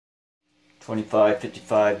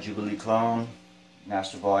2555 Jubilee clone.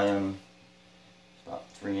 Master volume about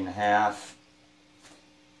 3.5.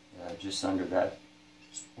 Just under that,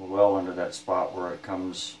 well under that spot where it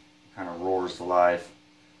comes, kind of roars to life.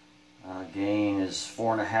 Gain is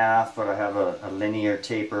 4.5, but I have a linear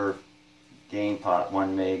taper gain pot,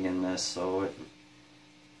 1 meg in this, so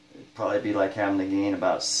it'd probably be like having the gain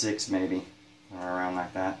about 6 maybe, or around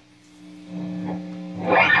like that.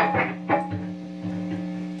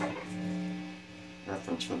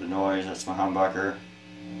 Reference for the noise, that's my humbucker.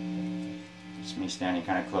 It's me standing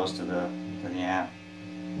kind of close to the amp.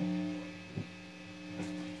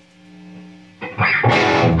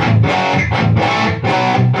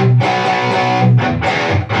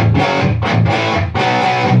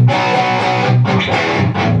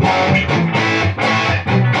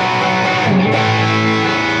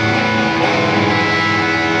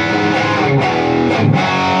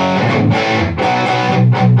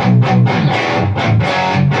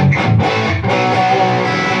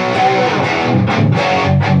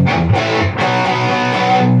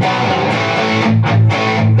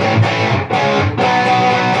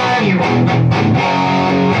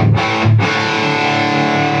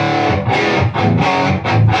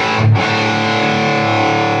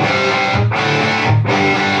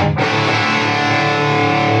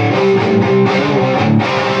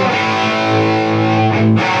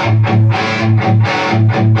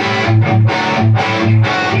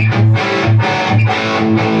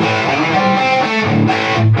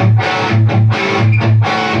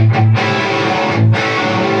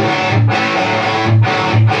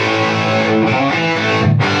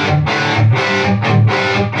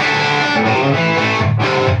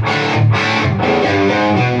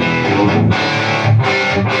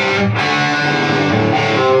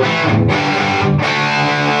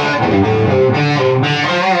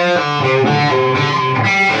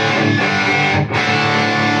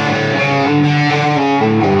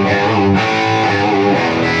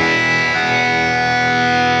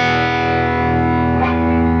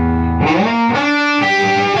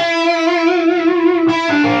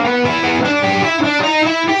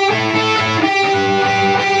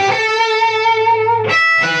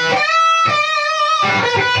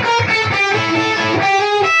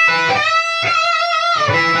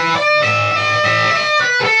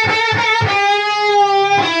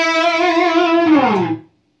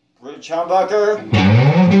 Humbucker.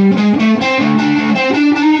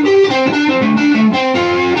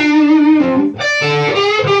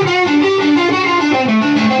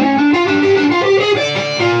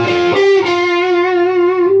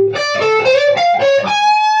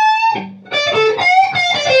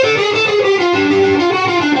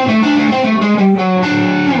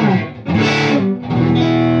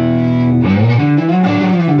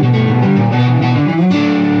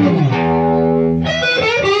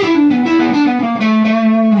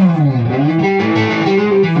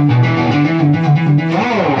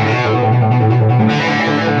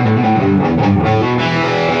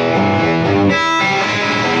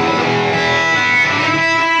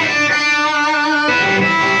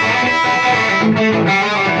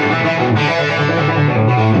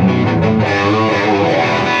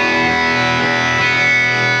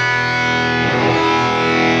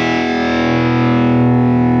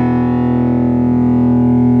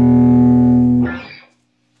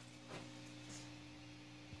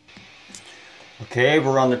 Okay,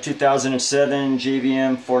 we're on the 2007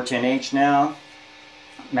 JVM410H now.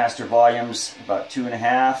 Master volume's about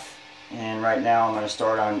 2.5, and right now I'm going to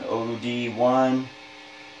start on OD1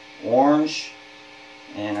 orange,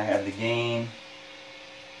 and I have the gain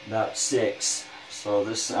about 6. So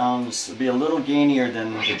this sounds will be a little gainier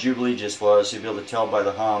than the Jubilee just was. You'll be able to tell by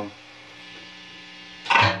the hum.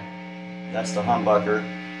 That's the humbucker.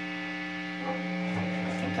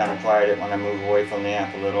 I can kind of quiet it when I move away from the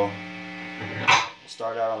amp a little.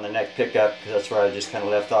 Start out on the neck pickup because that's where I just kind of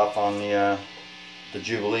left off on the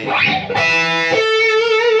Jubilee.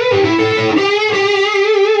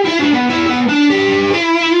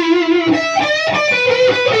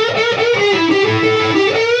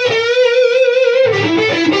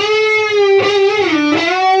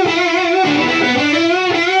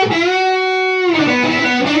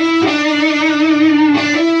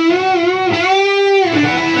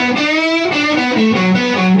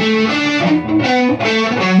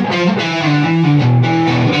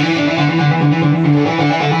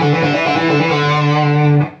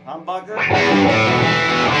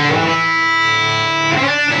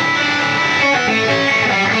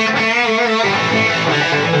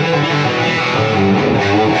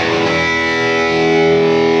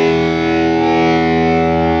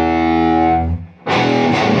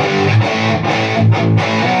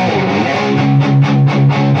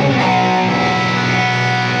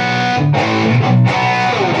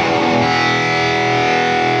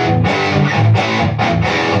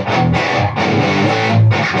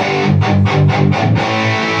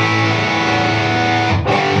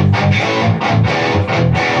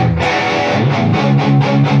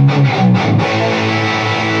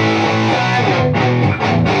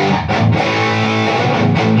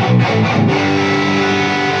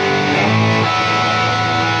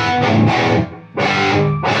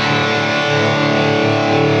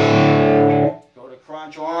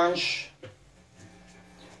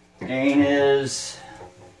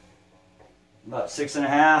 About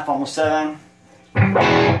 6.5, almost 7.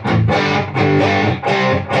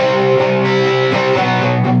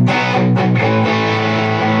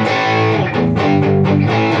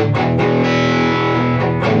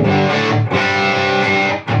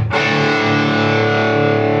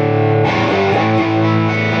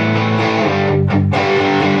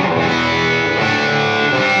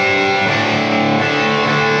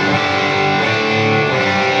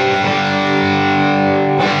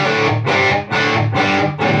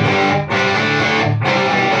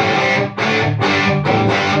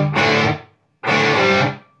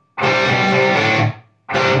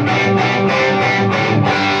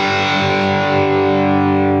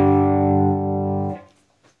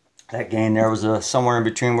 That gain there was somewhere in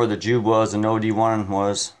between where the Jube was and OD1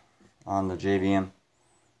 was on the JVM.